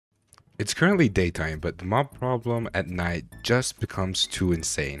It's currently daytime, but the mob problem at night just becomes too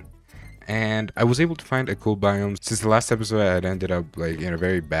insane. And I was able to find a cool biome. Since the last episode I had ended up like in a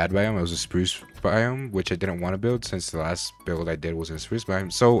very bad biome. It was a spruce biome, which I didn't want to build since the last build I did was in a spruce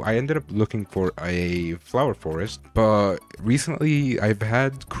biome. So I ended up looking for a flower forest. But recently I've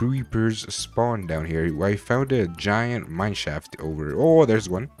had creepers spawn down here. I found a giant mine shaft over. Oh, there's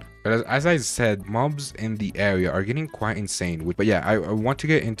one. But as I said, mobs in the area are getting quite insane. But yeah, I want to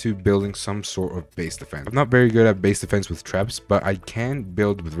get into building some sort of base defense. I'm not very good at base defense with traps, but I can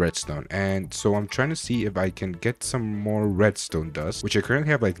build with redstone. And so I'm trying to see if I can get some more redstone dust, which I currently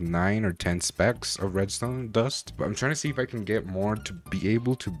have like 9 or 10 specks of redstone dust. But I'm trying to see if I can get more to be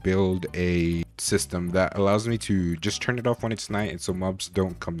able to build a system that allows me to just turn it off when it's night and so mobs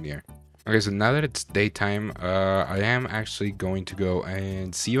don't come near. Okay, so now that it's daytime, I am actually going to go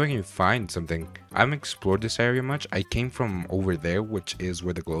and see if I can find something. I haven't explored this area much. I came from over there, which is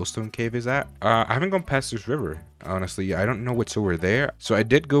where the glowstone cave is at. I haven't gone past this river, honestly. I don't know what's over there. So I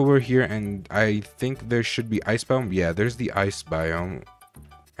did go over here, and I think there should be ice biome. Yeah, there's the ice biome.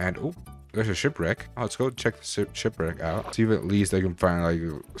 And, oh, there's a shipwreck. Oh, let's go check the shipwreck out. See if at least I can find,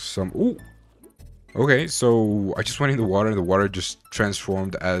 like, some... Ooh! Okay, so I just went in the water and the water just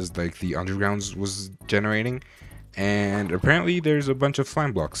transformed as like the undergrounds was generating, and apparently there's a bunch of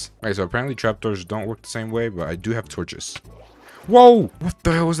slime blocks. Alright, so apparently trapdoors don't work the same way, but I do have torches. Whoa! What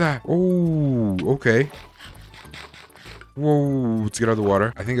the hell was that? Oh, okay. Whoa, let's get out of the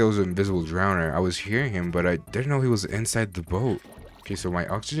water. I think it was an invisible drowner. I was hearing him, but I didn't know he was inside the boat. Okay, so my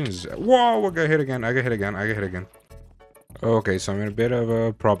oxygen is... Whoa, I got hit again. I got hit again. Okay, so I'm in a bit of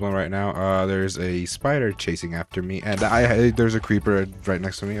a problem right now. There's a spider chasing after me, and there's a creeper right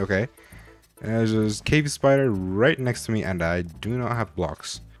next to me. Okay, and there's a cave spider right next to me, and I do not have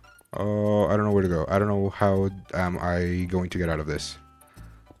blocks. Oh, I don't know where to go. I don't know how am I going to get out of this.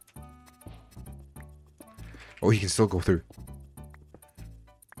 Oh, he can still go through.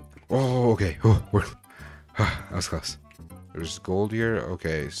 Oh, okay. Oh, that was close. There's gold here.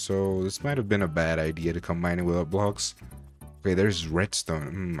 Okay, so this might have been a bad idea to come mining without blocks. Okay, there's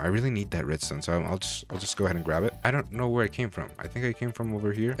redstone. I really need that redstone, so I'll just go ahead and grab it. I don't know where I came from. I think I came from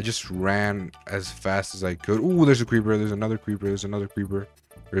over here. I just ran as fast as I could. Ooh, there's a creeper. There's another creeper. There's another creeper.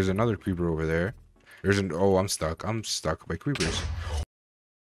 There's another creeper over there. There's an... Oh, I'm stuck. I'm stuck by creepers.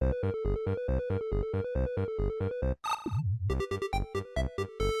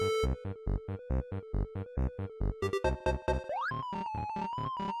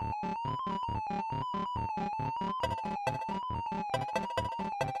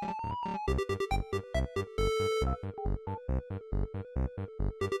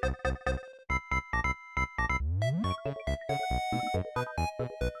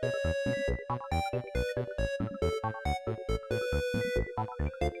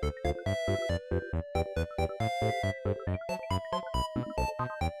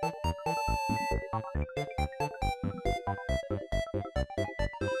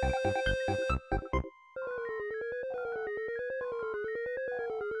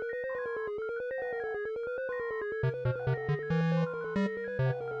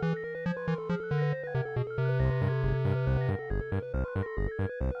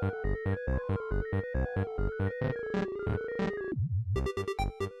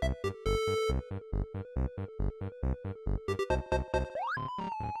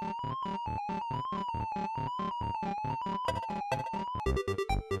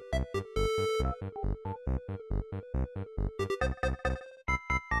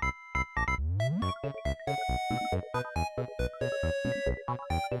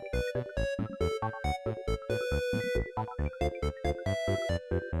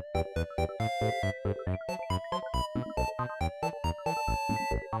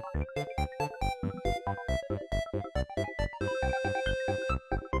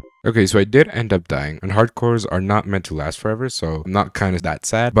 Okay, so I did end up dying, and hardcores are not meant to last forever, so I'm not kind of that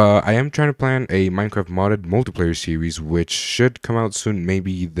sad. But I am trying to plan a Minecraft modded multiplayer series, which should come out soon,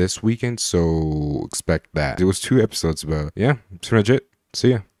 maybe this weekend, so expect that. It was 2 episodes, but yeah, that's pretty much it. See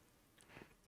ya.